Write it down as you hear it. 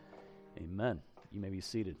Amen. You may be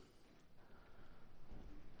seated.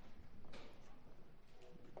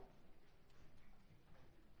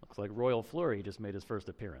 Looks like Royal Flurry just made his first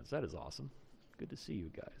appearance. That is awesome. Good to see you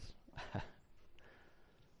guys. If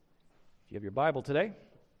you have your Bible today,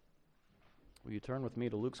 will you turn with me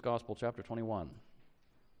to Luke's Gospel, chapter 21.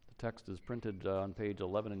 The text is printed on page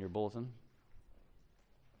 11 in your bulletin.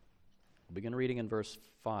 We'll begin reading in verse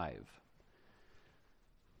 5.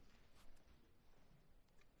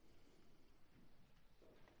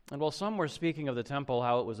 And while some were speaking of the temple,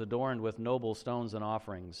 how it was adorned with noble stones and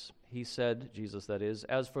offerings, he said, Jesus that is,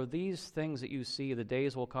 "As for these things that you see, the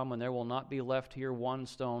days will come when there will not be left here one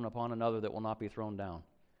stone upon another that will not be thrown down."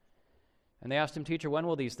 And they asked him, "Teacher, when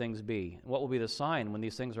will these things be? And what will be the sign when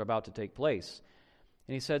these things are about to take place?"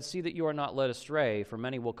 And he said, "See that you are not led astray, for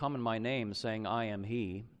many will come in my name, saying, 'I am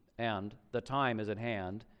he,' and 'the time is at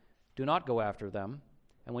hand.' Do not go after them.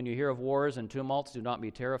 And when you hear of wars and tumults, do not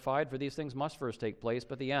be terrified, for these things must first take place,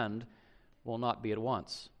 but the end will not be at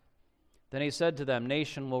once." Then he said to them,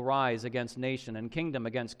 "Nation will rise against nation, and kingdom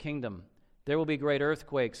against kingdom. There will be great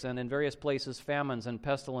earthquakes, and in various places famines and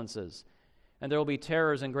pestilences. And there will be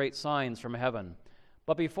terrors and great signs from heaven.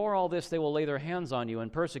 But before all this they will lay their hands on you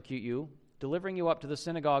and persecute you, delivering you up to the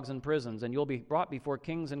synagogues and prisons, and you'll be brought before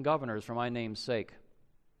kings and governors for my name's sake.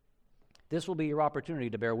 This will be your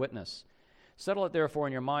opportunity to bear witness. Settle it therefore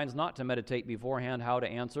in your minds not to meditate beforehand how to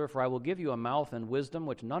answer, for I will give you a mouth and wisdom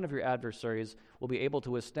which none of your adversaries will be able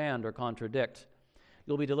to withstand or contradict.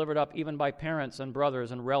 You'll be delivered up even by parents and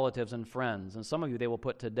brothers and relatives and friends, and some of you they will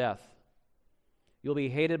put to death. You'll be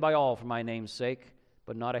hated by all for my name's sake,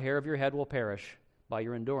 but not a hair of your head will perish. By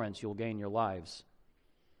your endurance you'll gain your lives.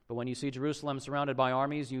 But when you see Jerusalem surrounded by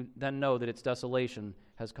armies, you then know that its desolation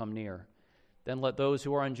has come near. Then let those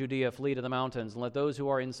who are in Judea flee to the mountains, and let those who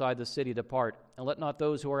are inside the city depart, and let not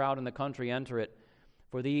those who are out in the country enter it,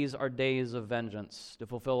 for these are days of vengeance, to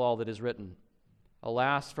fulfill all that is written.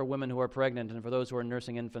 Alas for women who are pregnant, and for those who are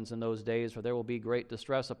nursing infants in those days, for there will be great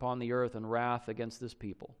distress upon the earth and wrath against this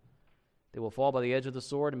people. They will fall by the edge of the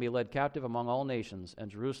sword and be led captive among all nations,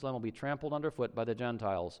 and Jerusalem will be trampled underfoot by the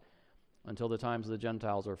Gentiles, until the times of the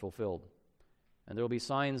Gentiles are fulfilled. And there will be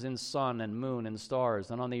signs in sun and moon and stars,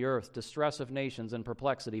 and on the earth distress of nations and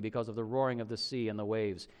perplexity because of the roaring of the sea and the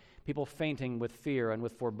waves, people fainting with fear and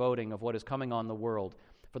with foreboding of what is coming on the world,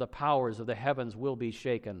 for the powers of the heavens will be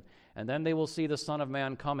shaken. And then they will see the Son of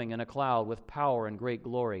Man coming in a cloud with power and great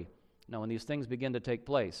glory. Now when these things begin to take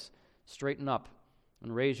place, straighten up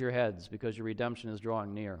and raise your heads, because your redemption is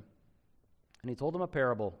drawing near." And he told them a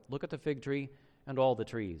parable. "Look at the fig tree and all the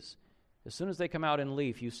trees. As soon as they come out in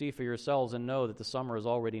leaf, you see for yourselves and know that the summer is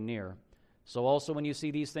already near. So also when you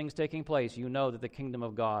see these things taking place, you know that the kingdom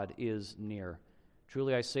of God is near.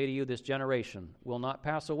 Truly I say to you, this generation will not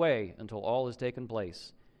pass away until all has taken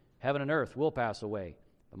place. Heaven and earth will pass away,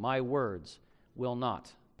 but my words will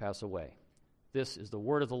not pass away." This is the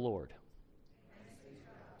word of the Lord.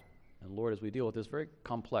 And Lord, as we deal with this very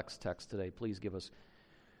complex text today, please give us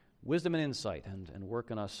wisdom and insight, and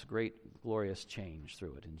work in us great, glorious change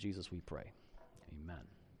through it. In Jesus we pray. Amen.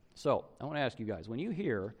 So, I want to ask you guys, when you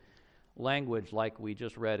hear language like we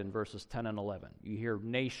just read in verses 10 and 11, you hear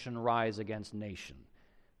nation rise against nation,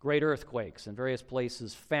 great earthquakes in various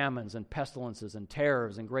places, famines and pestilences and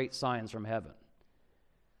terrors and great signs from heaven.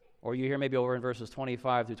 Or you hear maybe over in verses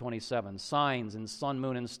 25 through 27, signs in sun,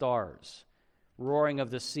 moon, and stars, roaring of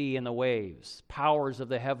the sea and the waves, powers of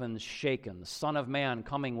the heavens shaken, the Son of Man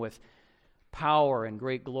coming with power and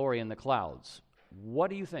great glory in the clouds. What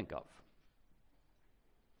do you think of?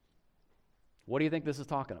 What do you think this is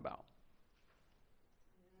talking about?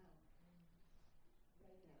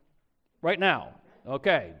 Right now.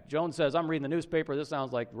 Okay. Joan says, "I'm reading the newspaper. This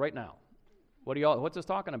sounds like right now." What's this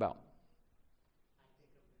talking about?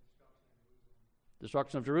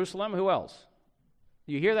 Destruction of Jerusalem. Who else?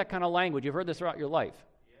 You hear that kind of language. You've heard this throughout your life.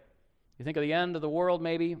 You think of the end of the world,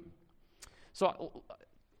 maybe. So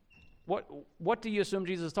what do you assume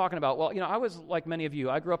Jesus is talking about? Well, I was like many of you.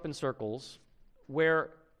 I grew up in circles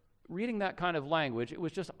where reading that kind of language, it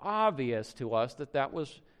was just obvious to us that that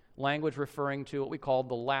was language referring to what we called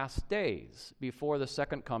the last days before the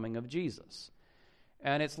second coming of Jesus.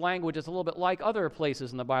 And its language is a little bit like other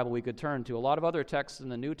places in the Bible we could turn to. A lot of other texts in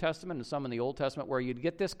the New Testament and some in the Old Testament where you'd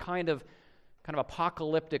get this kind of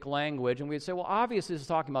apocalyptic language, and we'd say, well, obviously this is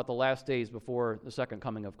talking about the last days before the second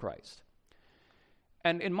coming of Christ.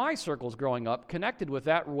 And in my circles growing up, connected with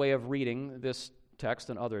that way of reading this text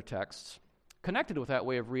and other texts, connected with that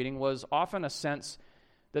way of reading was often a sense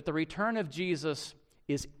that the return of Jesus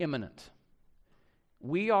is imminent.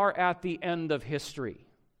 We are at the end of history,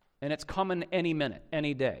 and it's coming any minute,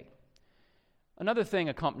 any day. Another thing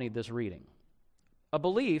accompanied this reading, a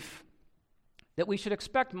belief that we should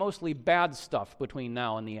expect mostly bad stuff between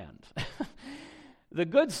now and the end. The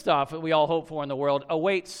good stuff that we all hope for in the world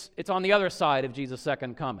awaits, it's on the other side of Jesus'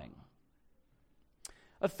 second coming.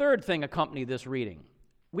 A third thing accompanied this reading.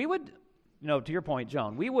 We would, to your point,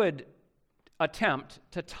 Joan, we would attempt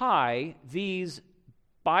to tie these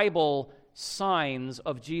Bible signs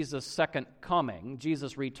of Jesus' second coming,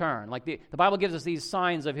 Jesus' return. Like the Bible gives us these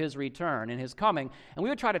signs of his return and his coming, and we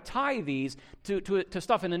would try to tie these to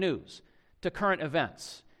stuff in the news, to current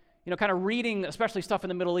events. Kind of reading, especially stuff in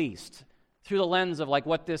the Middle East, through the lens of like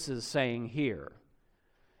what this is saying here.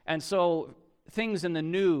 And so things in the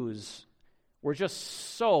news were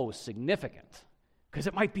just so significant, because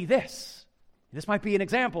it might be this. This might be an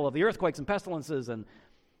example of the earthquakes and pestilences and,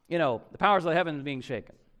 the powers of the heavens being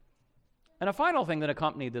shaken. And a final thing that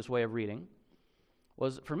accompanied this way of reading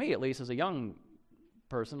was, for me at least as a young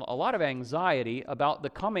person, a lot of anxiety about the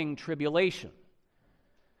coming tribulation.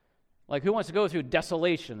 Like, who wants to go through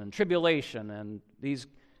desolation and tribulation and these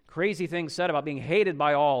crazy things said about being hated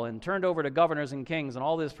by all and turned over to governors and kings and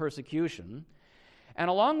all this persecution? And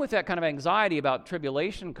along with that kind of anxiety about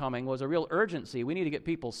tribulation coming was a real urgency. We need to get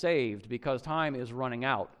people saved because time is running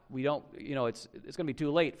out. We don't, it's going to be too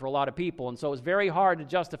late for a lot of people. And so it's very hard to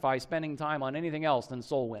justify spending time on anything else than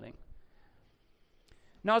soul winning.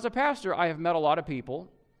 Now, as a pastor, I have met a lot of people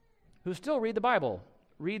who still read the Bible,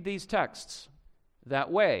 read these texts that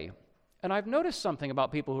way. And I've noticed something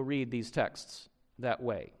about people who read these texts that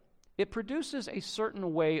way. It produces a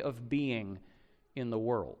certain way of being in the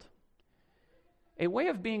world. A way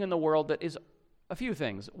of being in the world that is a few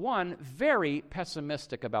things. One, very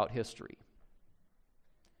pessimistic about history.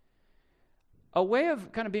 A way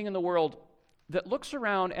of kind of being in the world that looks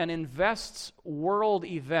around and invests world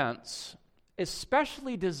events,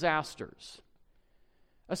 especially disasters,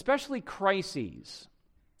 especially crises,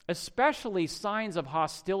 especially signs of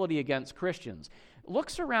hostility against Christians,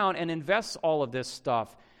 looks around and invests all of this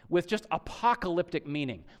stuff with just apocalyptic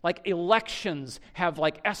meaning. Like elections have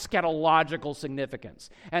like eschatological significance.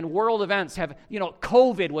 And world events have,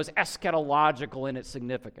 COVID was eschatological in its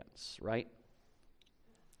significance, right?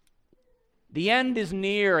 The end is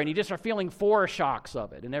near and you just are feeling foreshocks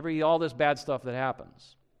of it and all this bad stuff that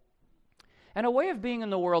happens. And a way of being in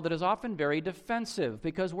the world that is often very defensive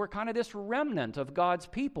because we're kind of this remnant of God's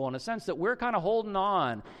people in a sense that we're kind of holding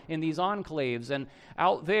on in these enclaves, and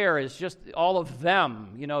out there is just all of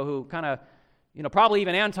them, who kind of, probably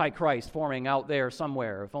even Antichrist forming out there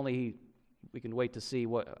somewhere, if only we can wait to see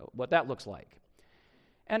what that looks like.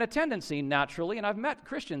 And a tendency, naturally, and I've met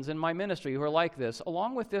Christians in my ministry who are like this,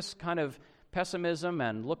 along with this kind of pessimism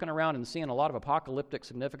and looking around and seeing a lot of apocalyptic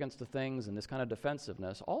significance to things and this kind of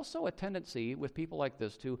defensiveness, also a tendency with people like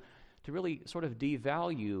this to really sort of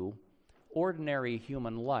devalue ordinary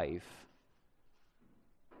human life,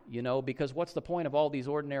 because what's the point of all these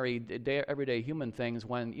ordinary, everyday human things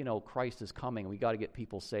when, Christ is coming and we got to get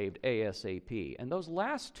people saved ASAP. And those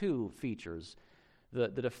last two features, the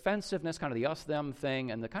defensiveness, kind of the us-them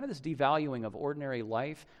thing, and the kind of this devaluing of ordinary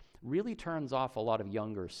life, really turns off a lot of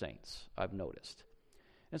younger saints, I've noticed.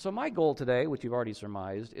 And so my goal today, which you've already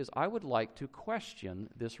surmised, is I would like to question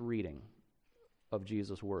this reading of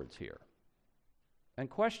Jesus' words here and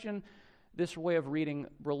question this way of reading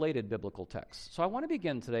related biblical texts. So I want to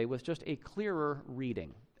begin today with just a clearer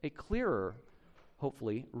reading,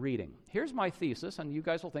 hopefully, reading. Here's my thesis, and you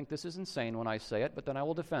guys will think this is insane when I say it, but then I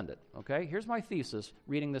will defend it, okay? Here's my thesis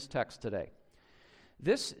reading this text today.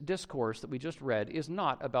 This discourse that we just read is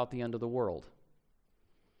not about the end of the world.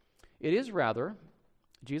 It is rather,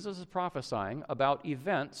 Jesus is prophesying about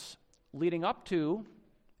events leading up to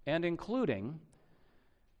and including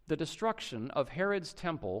the destruction of Herod's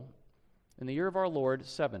temple in the year of our Lord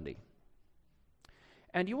 70.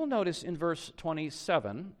 And you will notice in verse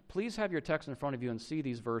 27, please have your text in front of you and see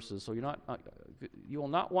these verses, so you will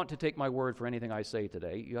not want to take my word for anything I say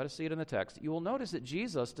today. You got to see it in the text. You will notice that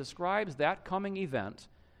Jesus describes that coming event,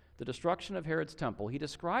 the destruction of Herod's temple. He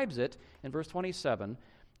describes it in verse 27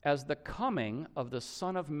 as the coming of the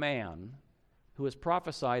Son of Man who is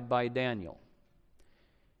prophesied by Daniel.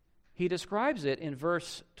 He describes it in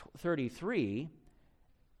verse 33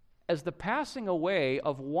 as the passing away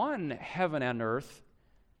of one heaven and earth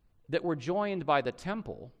that were joined by the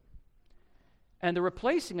temple, and the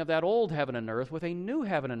replacing of that old heaven and earth with a new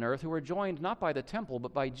heaven and earth who were joined not by the temple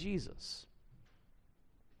but by Jesus.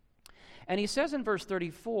 And he says in verse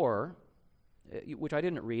 34, which I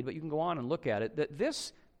didn't read, but you can go on and look at it, that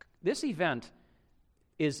this event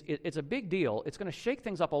it's a big deal. It's going to shake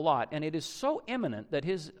things up a lot, and it is so imminent that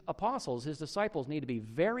his apostles, his disciples, need to be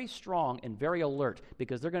very strong and very alert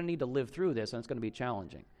because they're going to need to live through this, and it's going to be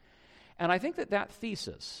challenging. And I think that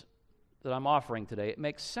thesis that I'm offering today, it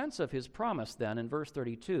makes sense of his promise then in verse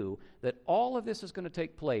 32 that all of this is going to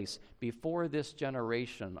take place before this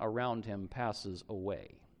generation around him passes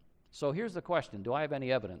away. So here's the question. Do I have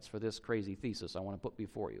any evidence for this crazy thesis I want to put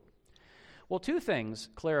before you? Well, two things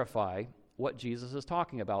clarify what Jesus is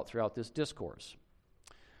talking about throughout this discourse.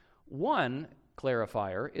 One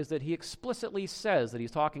clarifier is that he explicitly says that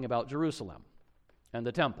he's talking about Jerusalem and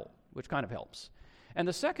the temple, which kind of helps. And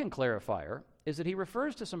the second clarifier is that he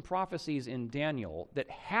refers to some prophecies in Daniel that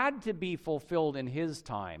had to be fulfilled in his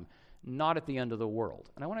time, not at the end of the world.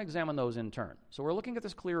 And I want to examine those in turn. So we're looking at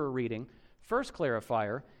this clearer reading. First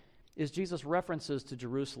clarifier is Jesus' references to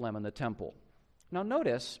Jerusalem and the temple. Now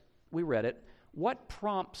notice, we read it, what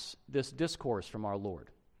prompts this discourse from our Lord?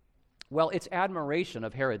 Well, it's admiration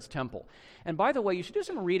of Herod's temple. And by the way, you should do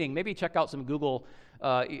some reading. Maybe check out some Google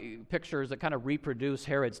pictures that kind of reproduce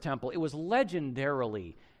Herod's temple. It was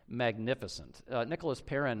legendarily magnificent. Nicholas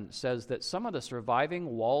Perrin says that some of the surviving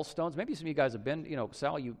wall stones, maybe some of you guys have been,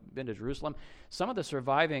 Sal, you've been to Jerusalem. Some of the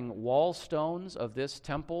surviving wall stones of this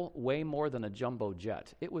temple weigh more than a jumbo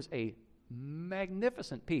jet. It was a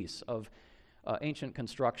magnificent piece of ancient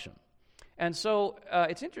construction. And so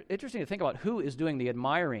it's interesting to think about who is doing the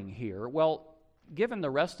admiring here. Well, given the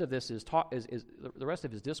rest of this the rest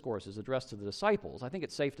of his discourse is addressed to the disciples, I think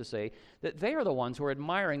it's safe to say that they are the ones who are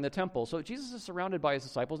admiring the temple. So Jesus is surrounded by his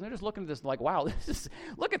disciples, and they're just looking at this like, wow,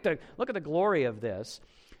 look at the glory of this.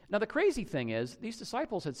 Now the crazy thing is, these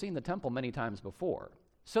disciples had seen the temple many times before.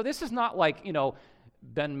 So this is not like,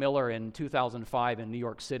 Ben Miller in 2005 in New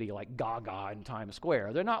York City, like Gaga in Times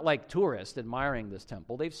Square. They're not like tourists admiring this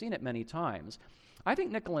temple. They've seen it many times. I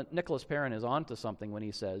think Nicholas Perrin is onto something when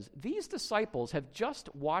he says, these disciples have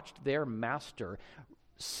just watched their master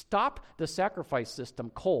stop the sacrifice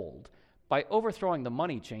system cold by overthrowing the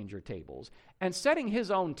money changer tables and setting his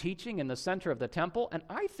own teaching in the center of the temple, and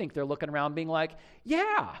I think they're looking around being like,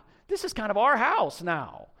 yeah, this is kind of our house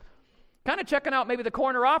now. Kind of checking out maybe the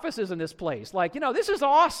corner offices in this place. Like, this is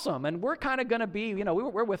awesome, and we're kind of going to be,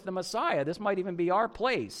 we're with the Messiah. This might even be our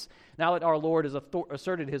place now that our Lord has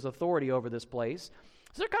asserted his authority over this place.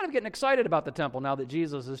 So they're kind of getting excited about the temple now that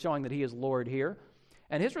Jesus is showing that he is Lord here.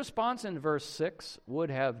 And his response in verse 6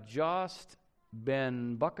 would have just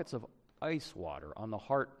been buckets of ice water on the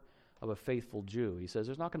heart of a faithful Jew. He says,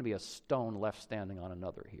 there's not going to be a stone left standing on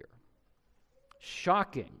another here.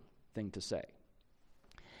 Shocking thing to say.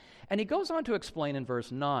 And he goes on to explain in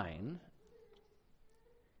verse 9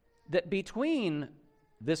 that between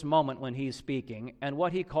this moment when he's speaking and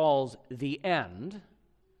what he calls the end,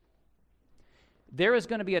 there is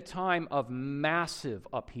going to be a time of massive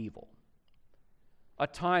upheaval, a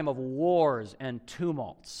time of wars and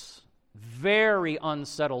tumults, very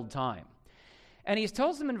unsettled time. And he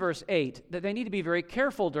tells them in verse 8 that they need to be very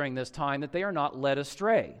careful during this time, that they are not led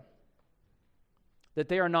astray, that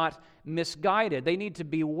they are not misguided. They need to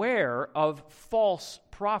beware of false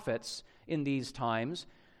prophets in these times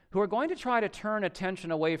who are going to try to turn attention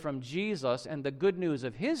away from Jesus and the good news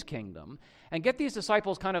of his kingdom and get these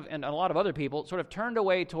disciples and a lot of other people sort of turned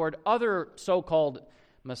away toward other so-called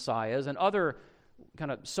messiahs and other kind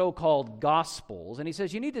of so-called gospels. And he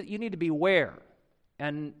says you need to beware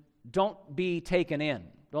and don't be taken in.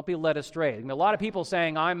 Don't be led astray. A lot of people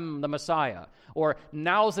saying, I'm the Messiah, or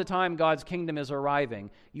now's the time God's kingdom is arriving.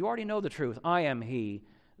 You already know the truth. I am he.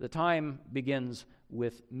 The time begins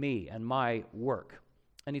with me and my work.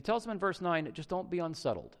 And he tells them in verse 9, just don't be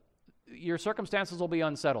unsettled. Your circumstances will be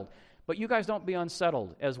unsettled, but you guys don't be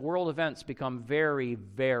unsettled as world events become very,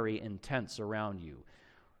 very intense around you.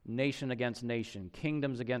 Nation against nation,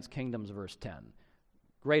 kingdoms against kingdoms, verse 10.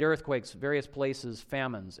 Great earthquakes, various places,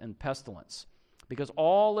 famines, and pestilence. Because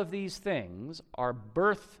all of these things are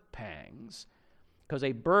birth pangs, because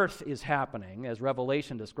a birth is happening, as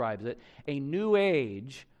Revelation describes it, a new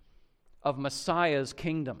age of Messiah's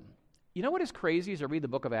kingdom. You know what is crazy is to read the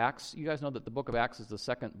book of Acts. You guys know that the book of Acts is the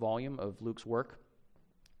second volume of Luke's work.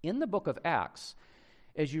 In the book of Acts,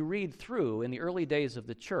 as you read through in the early days of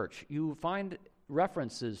the church, you find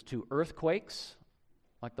references to earthquakes,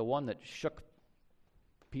 like the one that shook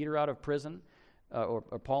Peter out of prison, or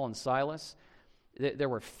Paul and Silas. There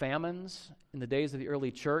were famines in the days of the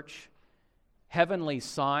early church, heavenly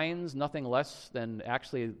signs, nothing less than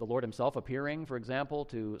actually the Lord himself appearing, for example,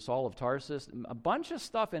 to Saul of Tarsus. A bunch of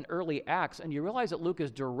stuff in early Acts, and you realize that Luke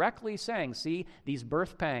is directly saying, see, these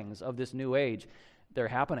birth pangs of this new age, they're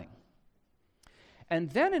happening. And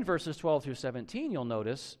then in verses 12 through 17, you'll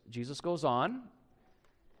notice Jesus goes on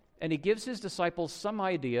And he gives his disciples some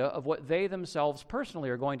idea of what they themselves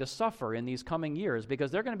personally are going to suffer in these coming years,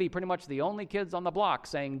 because they're going to be pretty much the only kids on the block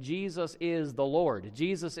saying Jesus is the Lord,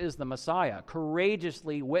 Jesus is the Messiah,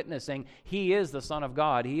 courageously witnessing he is the Son of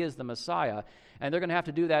God, he is the Messiah. And they're going to have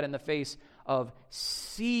to do that in the face of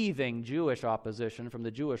seething Jewish opposition from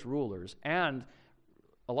the Jewish rulers and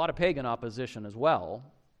a lot of pagan opposition as well.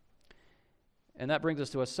 And that brings us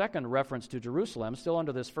to a second reference to Jerusalem, still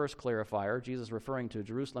under this first clarifier, Jesus referring to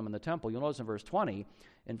Jerusalem and the temple. You'll notice in verse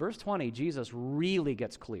 20, Jesus really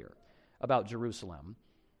gets clear about Jerusalem.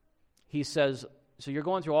 He says, so you're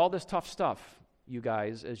going through all this tough stuff, you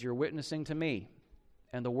guys, as you're witnessing to me.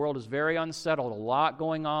 And the world is very unsettled, a lot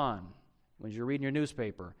going on when you're reading your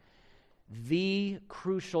newspaper. The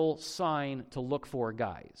crucial sign to look for,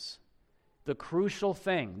 guys, the crucial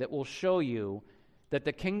thing that will show you that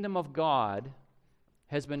the kingdom of God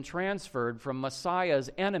has been transferred from Messiah's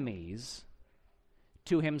enemies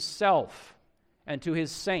to himself and to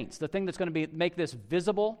his saints. The thing that's going to make this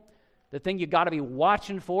visible, the thing you got to be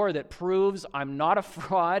watching for that proves I'm not a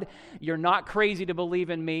fraud, you're not crazy to believe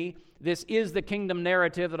in me. This is the kingdom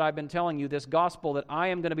narrative that I've been telling you, this gospel that I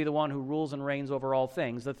am going to be the one who rules and reigns over all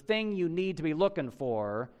things. The thing you need to be looking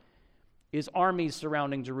for is armies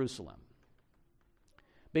surrounding Jerusalem.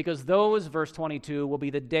 Because those, verse 22, will be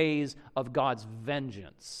the days of God's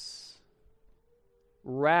vengeance.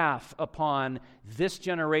 Wrath upon this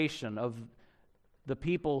generation of the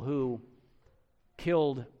people who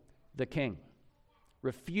killed the king,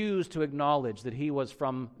 refused to acknowledge that he was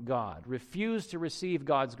from God, refused to receive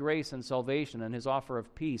God's grace and salvation and his offer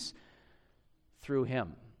of peace through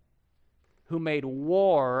him, who made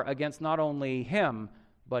war against not only him,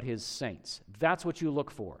 but his saints. That's what you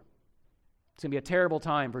look for. It's going to be a terrible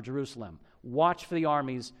time for Jerusalem. Watch for the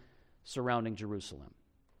armies surrounding Jerusalem.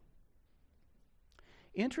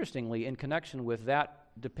 Interestingly, in connection with that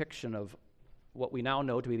depiction of what we now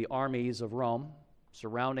know to be the armies of Rome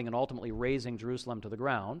surrounding and ultimately razing Jerusalem to the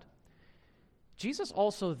ground, Jesus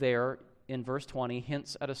also there in verse 20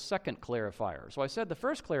 hints at a second clarifier. So I said the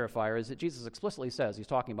first clarifier is that Jesus explicitly says he's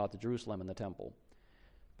talking about the Jerusalem and the temple.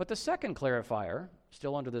 But the second clarifier,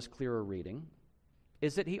 still under this clearer reading,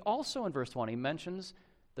 is that he also in verse 20 mentions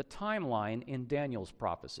the timeline in Daniel's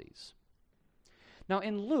prophecies. Now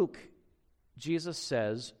in Luke, Jesus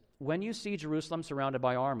says, when you see Jerusalem surrounded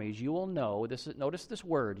by armies, you will know, notice this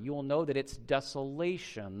word, you will know that its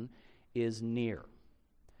desolation is near.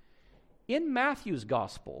 In Matthew's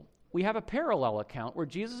gospel, we have a parallel account where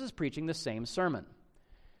Jesus is preaching the same sermon.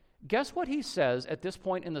 Guess what he says at this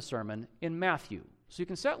point in the sermon in Matthew? So you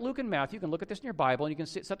can set Luke and Matthew, you can look at this in your Bible, and you can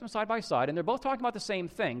set them side by side, and they're both talking about the same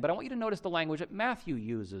thing, but I want you to notice the language that Matthew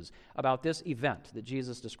uses about this event that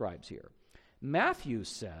Jesus describes here. Matthew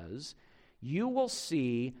says, you will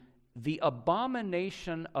see the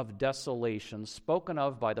abomination of desolation spoken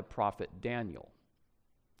of by the prophet Daniel.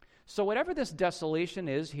 So whatever this desolation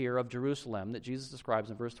is here of Jerusalem that Jesus describes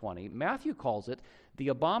in verse 20, Matthew calls it the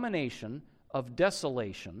abomination of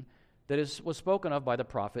desolation that was spoken of by the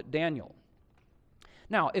prophet Daniel.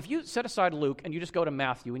 Now, if you set aside Luke and you just go to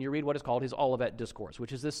Matthew and you read what is called his Olivet Discourse,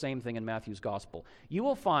 which is this same thing in Matthew's gospel, you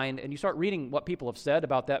will find, and you start reading what people have said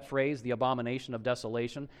about that phrase, the abomination of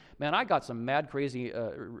desolation. Man, I got some mad, crazy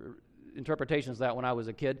interpretations of that when I was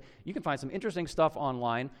a kid. You can find some interesting stuff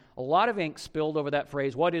online. A lot of ink spilled over that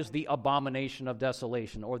phrase, what is the abomination of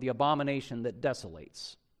desolation, or the abomination that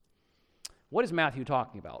desolates? What is Matthew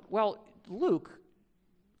talking about? Well, Luke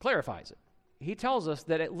clarifies it. He tells us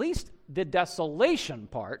that at least the desolation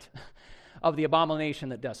part of the abomination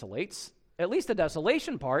that desolates, at least the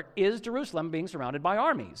desolation part is Jerusalem being surrounded by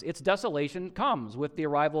armies. Its desolation comes with the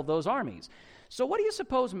arrival of those armies. So what do you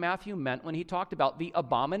suppose Matthew meant when he talked about the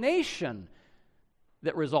abomination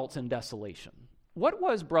that results in desolation? What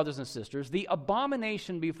was, brothers and sisters, the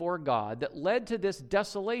abomination before God that led to this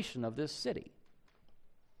desolation of this city?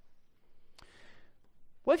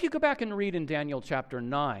 Well, if you go back and read in Daniel chapter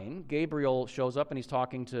 9, Gabriel shows up and he's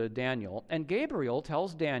talking to Daniel, and Gabriel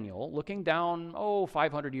tells Daniel, looking down,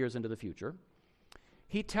 500 years into the future,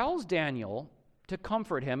 he tells Daniel to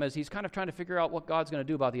comfort him as he's kind of trying to figure out what God's going to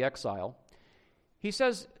do about the exile. He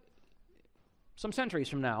says, some centuries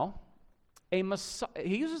from now, he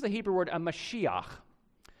uses the Hebrew word a Mashiach,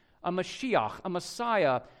 a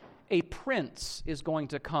Messiah, a prince is going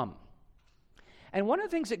to come. And one of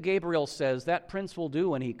the things that Gabriel says that prince will do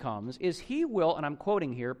when he comes is he will, and I'm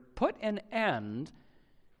quoting here, put an end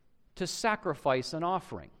to sacrifice and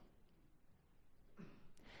offering.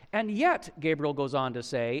 And yet, Gabriel goes on to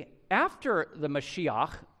say, after the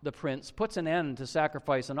Mashiach, the prince, puts an end to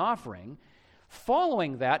sacrifice and offering,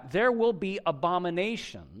 Following that, there will be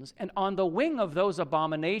abominations, and on the wing of those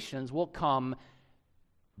abominations will come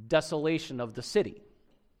desolation of the city.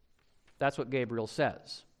 That's what Gabriel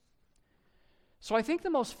says. So I think the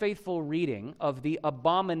most faithful reading of the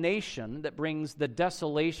abomination that brings the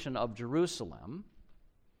desolation of Jerusalem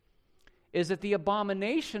is that the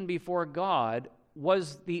abomination before God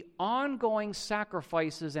was the ongoing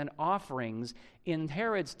sacrifices and offerings in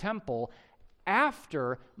Herod's temple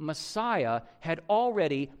after Messiah had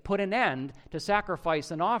already put an end to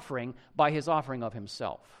sacrifice and offering by his offering of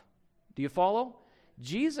himself. Do you follow?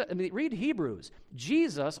 Read Hebrews.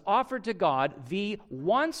 Jesus offered to God the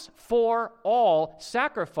once-for-all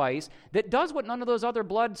sacrifice that does what none of those other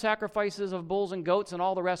blood sacrifices of bulls and goats and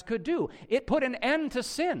all the rest could do. It put an end to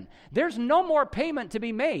sin. There's no more payment to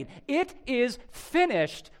be made. It is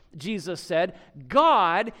finished, Jesus said.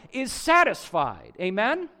 God is satisfied.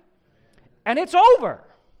 Amen? And it's over.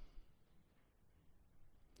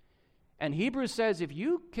 And Hebrews says if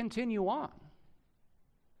you continue on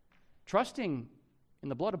trusting in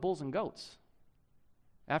the blood of bulls and goats,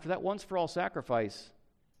 after that once-for-all sacrifice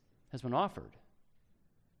has been offered,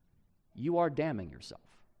 you are damning yourself.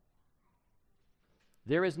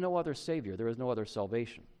 There is no other Savior. There is no other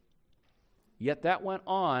salvation. Yet that went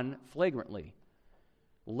on flagrantly,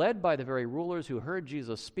 led by the very rulers who heard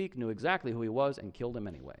Jesus speak, knew exactly who he was, and killed him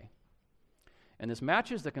anyway. And this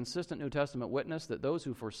matches the consistent New Testament witness that those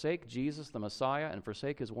who forsake Jesus, the Messiah, and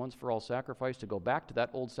forsake his once-for-all sacrifice to go back to that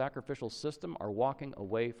old sacrificial system are walking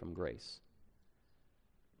away from grace.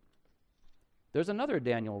 There's another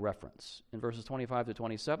Daniel reference in verses 25 to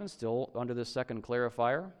 27, still under this second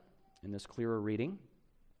clarifier, in this clearer reading.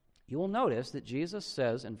 You will notice that Jesus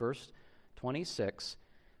says in verse 26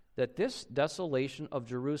 that this desolation of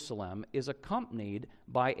Jerusalem is accompanied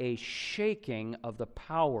by a shaking of the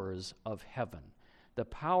powers of heaven. The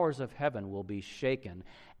powers of heaven will be shaken,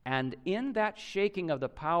 and in that shaking of the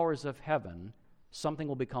powers of heaven, something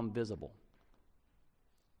will become visible.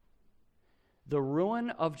 The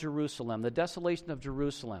ruin of Jerusalem, the desolation of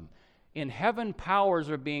Jerusalem, in heaven powers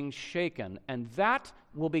are being shaken, and that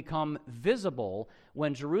will become visible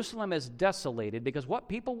when Jerusalem is desolated, because what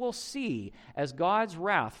people will see as God's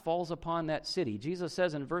wrath falls upon that city, Jesus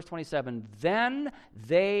says in verse 27, then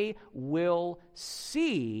they will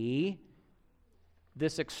see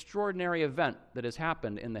this extraordinary event that has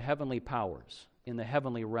happened in the heavenly powers, in the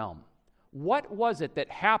heavenly realm. What was it that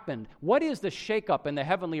happened? What is the shakeup in the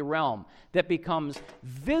heavenly realm that becomes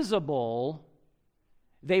visible?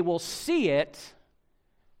 They will see it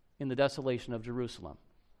in the desolation of Jerusalem.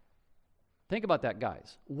 Think about that,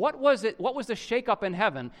 guys. What was it? What was the shakeup in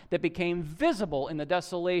heaven that became visible in the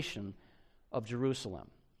desolation of Jerusalem?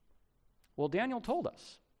 Well, Daniel told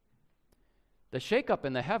us. The shakeup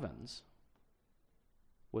in the heavens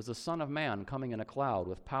was the Son of Man coming in a cloud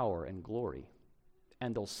with power and glory.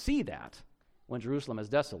 And they'll see that when Jerusalem is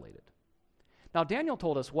desolated. Now, Daniel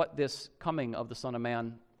told us what this coming of the Son of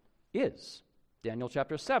Man is. Daniel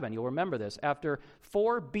chapter 7, you'll remember this. After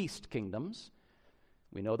 4 beast kingdoms,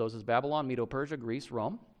 we know those as Babylon, Medo-Persia, Greece,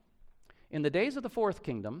 Rome. In the days of the 4th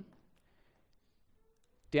kingdom,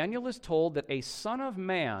 Daniel is told that a Son of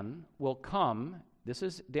Man will come, this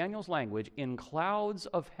is Daniel's language, in clouds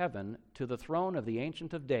of heaven to the throne of the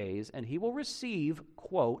Ancient of Days, and he will receive,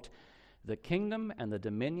 quote, the kingdom and the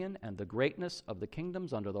dominion and the greatness of the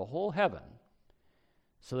kingdoms under the whole heaven,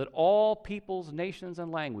 so that all peoples, nations,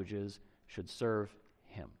 and languages should serve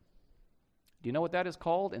him. Do you know what that is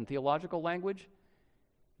called in theological language?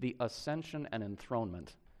 The ascension and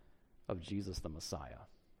enthronement of Jesus the Messiah.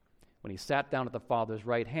 When he sat down at the Father's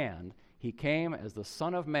right hand, he came as the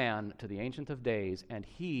Son of Man to the Ancient of Days, and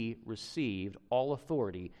he received all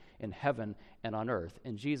authority in heaven and on earth.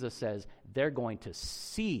 And Jesus says they're going to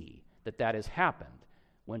see that that has happened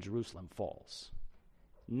when Jerusalem falls.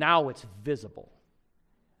 Now it's visible.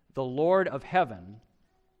 The Lord of heaven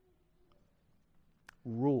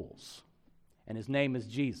rules, and his name is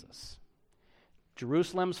Jesus.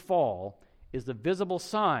 Jerusalem's fall is the visible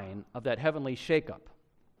sign of that heavenly shakeup,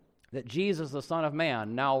 that Jesus, the Son of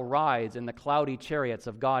Man, now rides in the cloudy chariots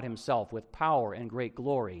of God himself with power and great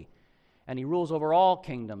glory, and he rules over all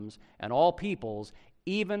kingdoms and all peoples,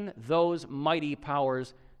 even those mighty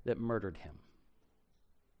powers that murdered him.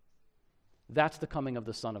 That's the coming of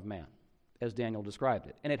the Son of Man, as Daniel described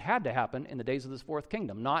it. And it had to happen in the days of this 4th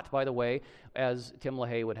kingdom, not, by the way, as Tim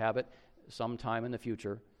LaHaye would have it, sometime in the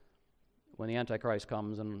future when the Antichrist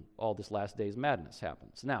comes and all this last days madness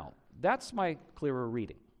happens. Now, that's my clearer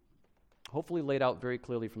reading, hopefully laid out very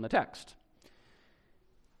clearly from the text.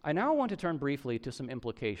 I now want to turn briefly to some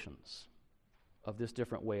implications. of this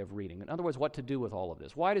different way of reading. In other words, what to do with all of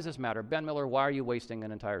this. Why does this matter? Ben Miller, why are you wasting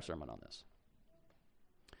an entire sermon on this?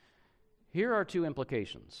 Here are two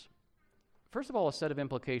implications. First of all, a set of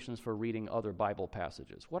implications for reading other Bible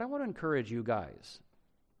passages. What I want to encourage you guys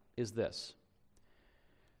is this.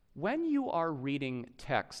 When you are reading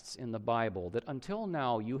texts in the Bible that until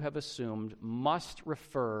now you have assumed must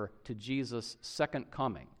refer to Jesus' second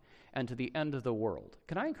coming and to the end of the world,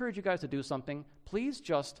 can I encourage you guys to do something? Please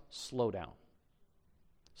just slow down.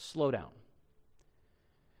 Slow down.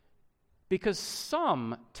 Because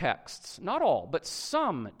some texts, not all, but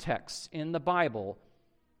some texts in the Bible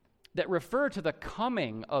that refer to the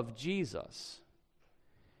coming of Jesus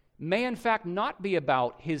may in fact not be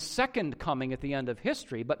about his second coming at the end of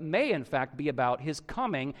history, but may in fact be about his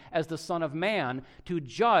coming as the Son of Man to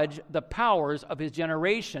judge the powers of his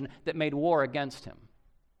generation that made war against him.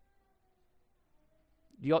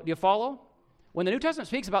 Do you follow? When the New Testament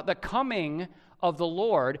speaks about the coming of the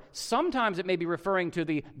Lord, sometimes it may be referring to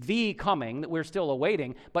the coming that we're still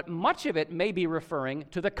awaiting, but much of it may be referring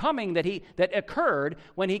to the coming that occurred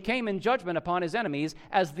when he came in judgment upon his enemies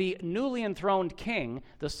as the newly enthroned king,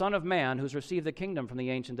 the Son of Man, who's received the kingdom from the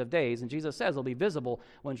Ancient of Days. And Jesus says it'll be visible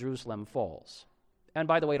when Jerusalem falls. And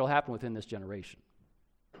by the way, it'll happen within this generation.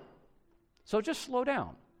 So just slow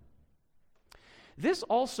down. This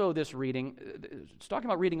reading, it's talking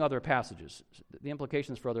about reading other passages, the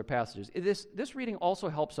implications for other passages. This reading also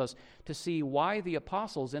helps us to see why the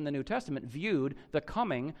apostles in the New Testament viewed the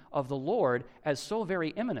coming of the Lord as so very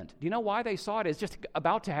imminent. Do you know why they saw it as just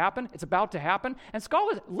about to happen? It's about to happen. And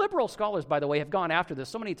liberal scholars, by the way, have gone after this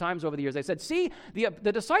so many times over the years. They said, see,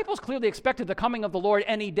 the disciples clearly expected the coming of the Lord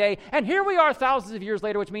any day, and here we are thousands of years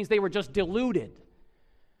later, which means they were just deluded.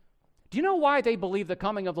 Do you know why they believed the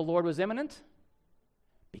coming of the Lord was imminent?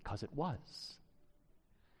 Because it was.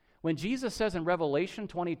 When Jesus says in Revelation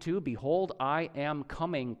 22, behold, I am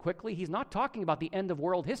coming quickly, he's not talking about the end of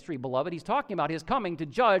world history, beloved. He's talking about his coming to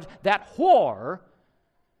judge that whore,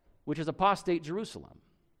 which is apostate Jerusalem,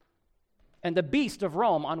 and the beast of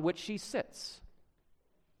Rome on which she sits.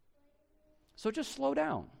 So just slow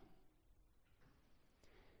down.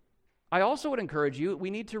 I also would encourage you,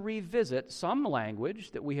 we need to revisit some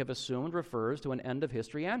language that we have assumed refers to an end of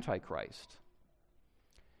history Antichrist.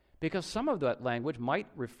 Because some of that language might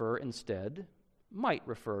refer instead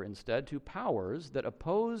to powers that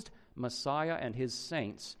opposed Messiah and his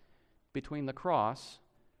saints between the cross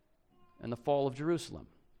and the fall of Jerusalem.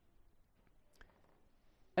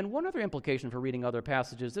 And one other implication for reading other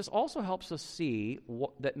passages, this also helps us see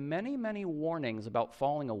that many, many warnings about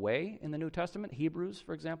falling away in the New Testament, Hebrews,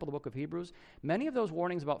 for example, the book of Hebrews, many of those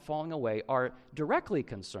warnings about falling away are directly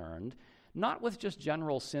concerned not with just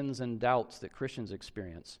general sins and doubts that Christians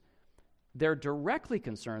experience. They're directly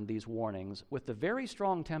concerned, these warnings, with the very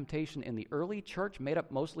strong temptation in the early church, made up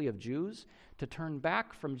mostly of Jews, to turn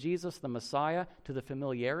back from Jesus the Messiah to the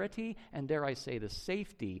familiarity and, dare I say, the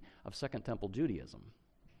safety of Second Temple Judaism.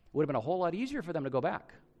 It would have been a whole lot easier for them to go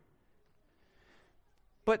back.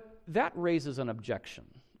 But that raises an objection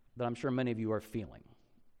that I'm sure many of you are feeling.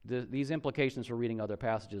 These implications for reading other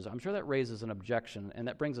passages, I'm sure that raises an objection, and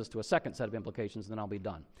that brings us to a second set of implications, and then I'll be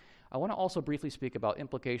done. I want to also briefly speak about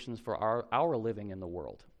implications for our living in the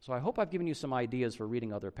world. So I hope I've given you some ideas for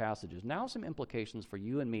reading other passages. Now some implications for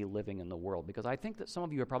you and me living in the world, because I think that some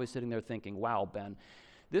of you are probably sitting there thinking, wow, Ben,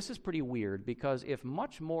 this is pretty weird, because if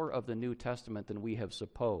much more of the New Testament than we have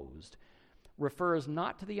supposed refers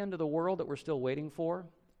not to the end of the world that we're still waiting for,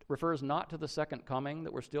 refers not to the second coming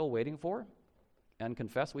that we're still waiting for and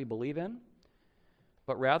confess we believe in,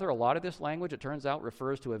 but rather a lot of this language, it turns out,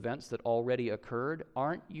 refers to events that already occurred,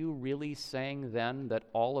 aren't you really saying then that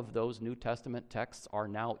all of those New Testament texts are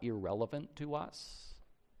now irrelevant to us?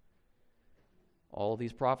 All of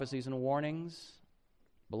these prophecies and warnings?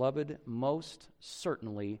 Beloved, most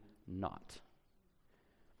certainly not.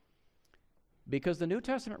 Because the New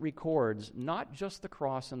Testament records not just the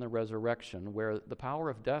cross and the resurrection, where the power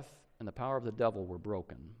of death and the power of the devil were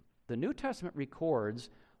broken. The New Testament records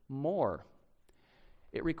more.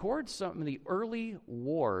 It records some of the early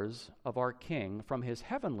wars of our King from his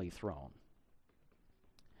heavenly throne.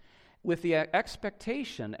 With the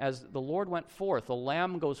expectation, as the Lord went forth, the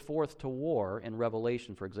Lamb goes forth to war in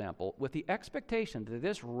Revelation, for example, with the expectation that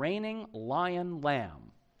this reigning lion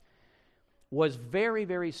lamb was very,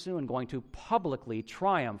 very soon going to publicly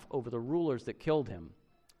triumph over the rulers that killed him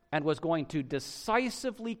and was going to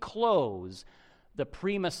decisively close the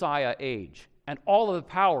pre-Messiah age and all of the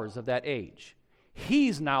powers of that age.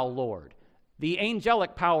 He's now Lord. The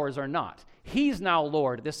angelic powers are not. He's now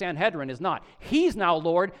Lord. The Sanhedrin is not. He's now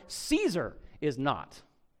Lord. Caesar is not.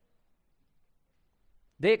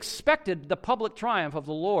 They expected the public triumph of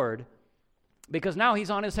the Lord because now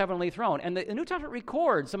he's on his heavenly throne. And the New Testament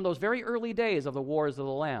records some of those very early days of the wars of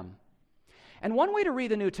the Lamb. And one way to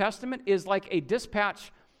read the New Testament is like a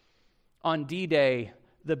dispatch on D-Day.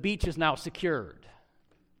 The beach is now secured.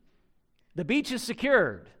 The beach is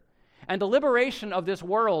secured. And the liberation of this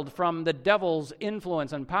world from the devil's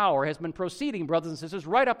influence and power has been proceeding, brothers and sisters,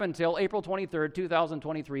 right up until April 23rd,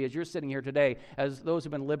 2023, as you're sitting here today, as those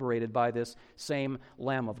who've been liberated by this same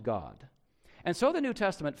Lamb of God. And so the New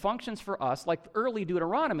Testament functions for us like early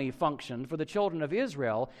Deuteronomy functioned for the children of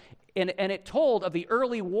Israel, and it told of the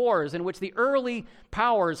early wars in which the early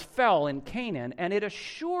powers fell in Canaan, and it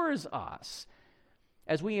assures us,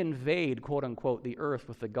 as we invade, quote-unquote, the earth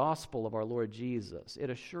with the gospel of our Lord Jesus, it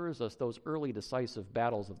assures us those early decisive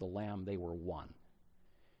battles of the Lamb, they were won.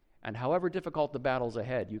 And however difficult the battles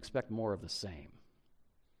ahead, you expect more of the same.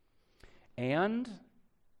 And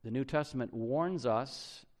the New Testament warns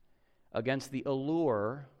us against the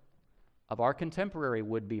allure of our contemporary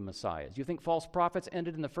would-be messiahs. You think false prophets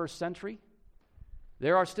ended in the first century?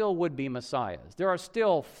 There are still would-be messiahs. There are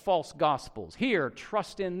still false gospels. Here,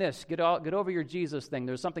 trust in this. Get over your Jesus thing.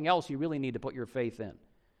 There's something else you really need to put your faith in.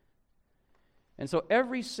 And so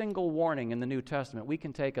every single warning in the New Testament we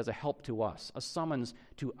can take as a help to us, a summons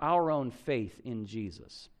to our own faith in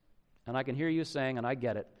Jesus. And I can hear you saying, and I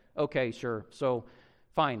get it, okay, sure, so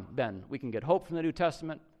fine, Ben, we can get hope from the New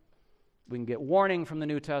Testament, we can get warning from the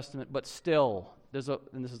New Testament, but still,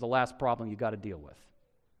 and this is the last problem you've got to deal with.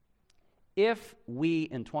 If we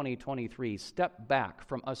in 2023 step back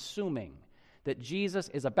from assuming that Jesus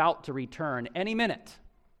is about to return any minute,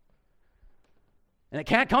 and it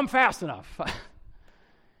can't come fast enough,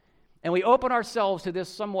 and we open ourselves to this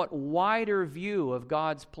somewhat wider view of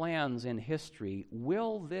God's plans in history,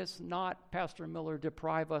 will this not, Pastor Miller,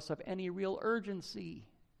 deprive us of any real urgency?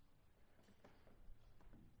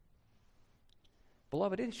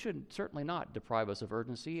 Beloved, it should certainly not deprive us of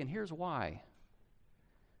urgency, and here's why.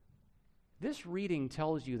 This reading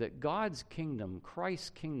tells you that God's kingdom, Christ's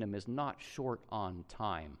kingdom, is not short on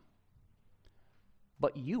time.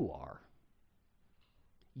 But you are.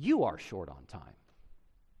 You are short on time.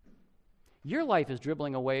 Your life is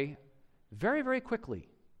dribbling away very, very quickly,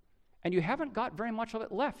 and you haven't got very much of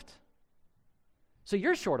it left. So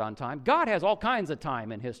you're short on time. God has all kinds of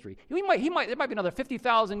time in history. There might be another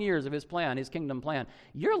 50,000 years of his plan, his kingdom plan.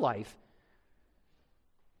 Your life,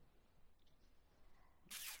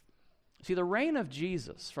 see, the reign of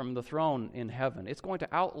Jesus from the throne in heaven, it's going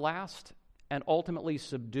to outlast and ultimately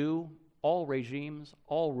subdue all regimes,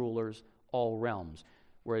 all rulers, all realms.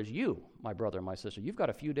 Whereas you, my brother and my sister, you've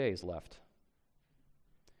got a few days left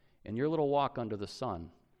in your little walk under the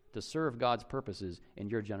sun to serve God's purposes in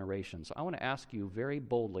your generation. So I want to ask you very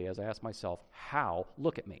boldly, as I ask myself, how,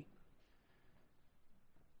 look at me,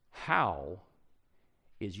 how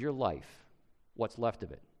is your life, what's left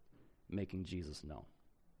of it, making Jesus known?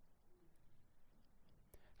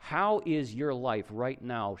 How is your life right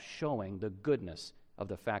now showing the goodness of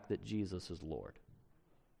the fact that Jesus is Lord?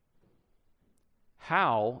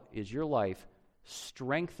 How is your life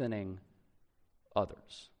strengthening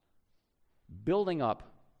others, building up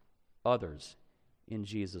others in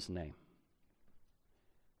Jesus' name?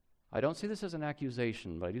 I don't see this as an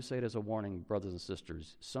accusation, but I do say it as a warning, brothers and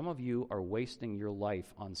sisters. Some of you are wasting your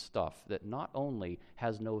life on stuff that not only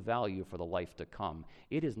has no value for the life to come,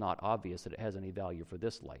 it is not obvious that it has any value for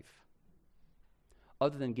this life,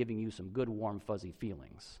 other than giving you some good, warm, fuzzy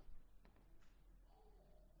feelings.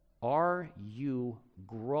 Are you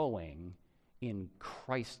growing in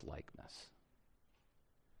Christ-likeness?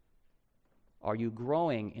 Are you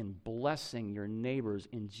growing in blessing your neighbors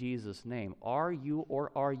in Jesus' name? Are you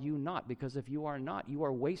or are you not? Because if you are not, you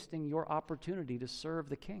are wasting your opportunity to serve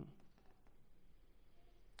the King.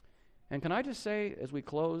 And can I just say, as we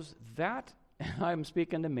close, that, I'm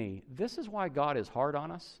speaking to me, this is why God is hard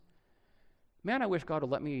on us. Man, I wish God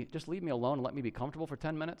would just leave me alone and let me be comfortable for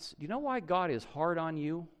 10 minutes. Do you know why God is hard on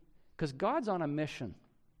you? Because God's on a mission.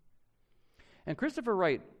 And Christopher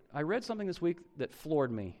Wright, I read something this week that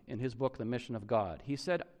floored me in his book, The Mission of God. He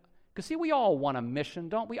said, because see, we all want a mission,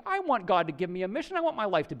 don't we? I want God to give me a mission. I want my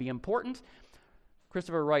life to be important.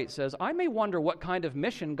 Christopher Wright says, I may wonder what kind of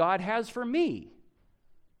mission God has for me,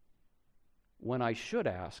 when I should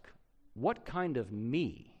ask, what kind of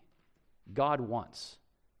me God wants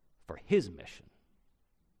for his mission.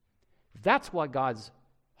 That's why God's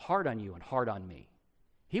hard on you and hard on me.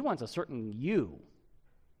 He wants a certain you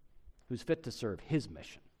who's fit to serve his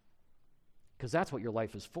mission, because that's what your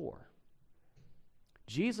life is for.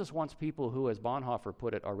 Jesus wants people who, as Bonhoeffer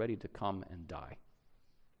put it, are ready to come and die.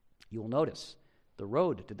 You will notice the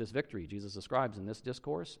road to this victory Jesus describes in this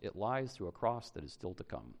discourse, it lies through a cross that is still to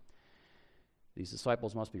come. These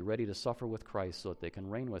disciples must be ready to suffer with Christ so that they can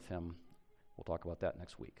reign with him. We'll talk about that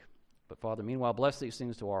next week. But Father, meanwhile, bless these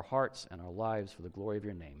things to our hearts and our lives for the glory of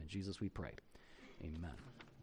your name. In Jesus we pray. Amen.